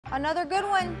Another good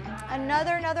one.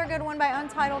 Another good one by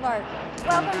Untitled Art.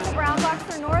 Welcome to Brown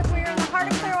Boxer North. We are in the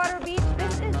heart of Clearwater Beach.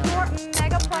 This is your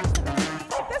megaplex of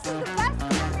entertainment. This is the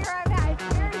best beer I've had.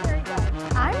 It's very, very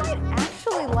good. I might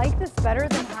actually like this better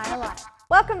than Allie.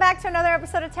 Welcome back to another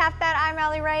episode of Tap That. I'm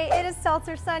allierae. It is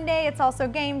Seltzer Sunday. It's also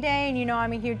game day, and you know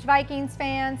I'm a huge Vikings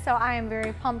fan, so I am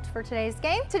very pumped for today's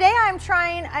game. Today I'm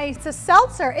trying a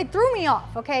seltzer. It threw me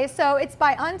off, okay? So it's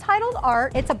by Untitled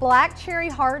Art. It's a black cherry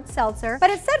hard seltzer, but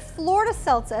it said Florida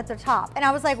Seltzer at the top. And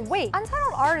I was like, wait,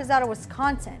 Untitled Art is out of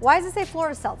Wisconsin. Why does it say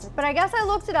Florida Seltzer? But I guess I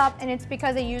looked it up, and it's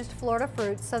because they used Florida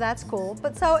fruits, so that's cool.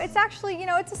 But so it's actually, you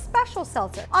know, it's a special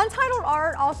seltzer. Untitled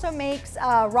Art also makes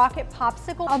Rocket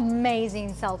Popsicle. Amazing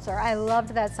seltzer. I loved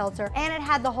that seltzer, and it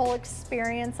had the whole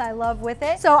experience I love with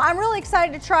it. So I'm really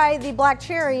excited to try the black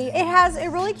cherry. It has a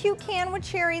really cute can with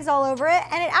cherries all over it,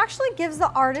 and it actually gives the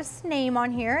artist's name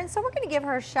on here, and so we're gonna give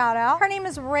her a shout out. Her name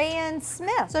is Rayanne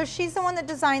Smith. So she's the one that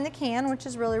designed the can, which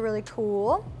is really, really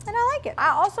cool, and I like it. I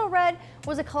also read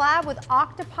was a collab with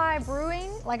Octopi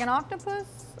Brewing, like an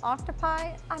octopus,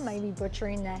 octopi. I might be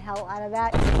butchering the hell out of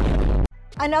that.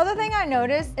 Another thing I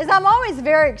noticed is I'm always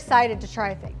very excited to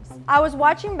try things. I was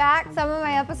watching back some of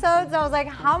my episodes and I was like,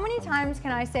 how many times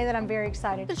can I say that I'm very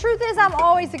excited? The truth is I'm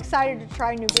always excited to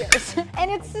try new beers and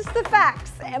it's just the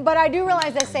facts. But I do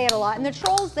realize I say it a lot, and the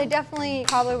trolls, they definitely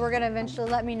probably were gonna eventually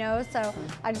let me know, so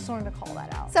I just wanted to call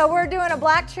that out. So we're doing a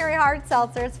black cherry hard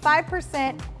seltzer. It's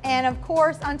 5%, and of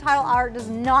course Untitled Art does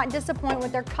not disappoint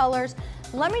with their colors.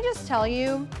 Let me just tell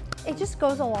you, it just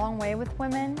goes a long way with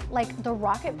women. Like the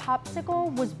Rocket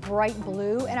Popsicle was bright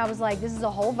blue, and I was like, this is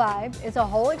a whole vibe. It's a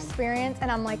whole experience,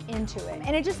 and I'm like into it.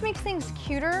 And it just makes things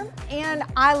cuter. And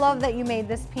I love that you made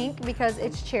this pink because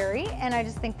it's cherry, and I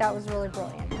just think that was really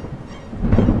brilliant.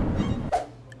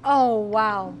 Oh,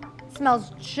 wow. It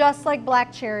smells just like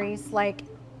black cherries. Like,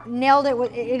 nailed it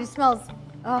with, it smells,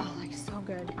 oh, like so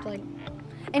good. Like,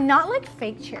 and not like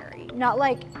fake cherry, not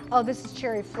like, oh, this is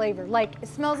cherry flavored. Like, it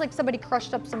smells like somebody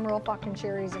crushed up some real fucking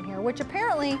cherries in here, which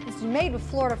apparently is made with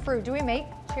Florida fruit. Do we make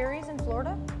cherries in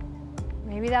Florida?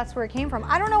 Maybe that's where it came from.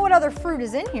 I don't know what other fruit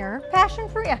is in here. Passion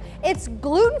fruit, yeah. It's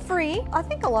gluten-free. I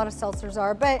think a lot of seltzers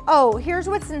are, but oh, here's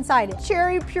what's inside it.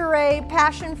 Cherry puree,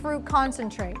 passion fruit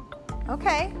concentrate.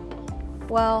 Okay,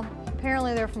 well,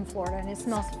 apparently they're from Florida and it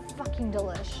smells fucking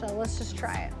delish, so let's just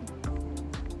try it.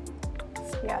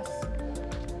 Yes.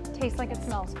 Tastes like it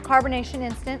smells. Carbonation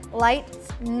instant, light,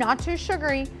 not too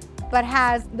sugary, but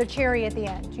has the cherry at the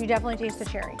end. You definitely taste the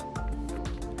cherry.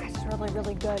 That's really,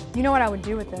 really good. You know what I would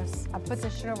do with this? I put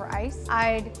this shit over ice.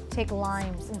 I'd take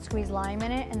limes and squeeze lime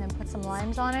in it and then put some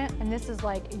limes on it. And this is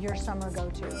like your summer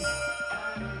go-to.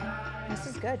 This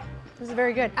is good. This is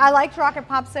very good. I liked Rocket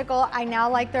Popsicle. I now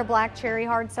like their black cherry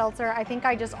hard seltzer. I think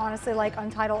I just honestly like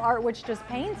Untitled Art, which just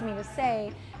pains me to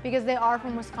say because they are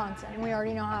from Wisconsin, and we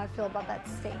already know how I feel about that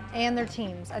state and their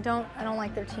teams. I don't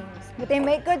like their teams, but they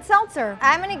make good seltzer.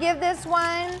 I'm gonna give this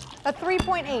one a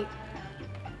 3.8.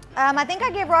 I think I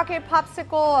gave Rocket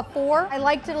Popsicle a 4. I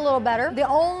liked it a little better. The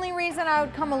only reason I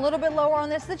would come a little bit lower on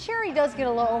this, the cherry does get a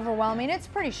little overwhelming. It's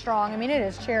pretty strong. I mean, it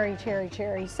is cherry, cherry,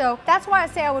 cherry. So that's why I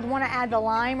say I would want to add the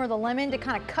lime or the lemon to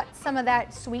kind of cut some of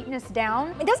that sweetness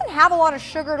down. It doesn't have a lot of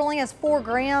sugar. It only has 4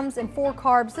 grams and 4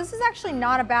 carbs. This is actually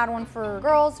not a bad one for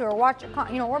girls who are watching,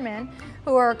 you know, or men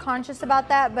who are conscious about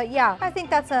that. But yeah, I think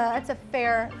that's a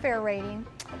fair rating.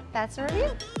 That's a review.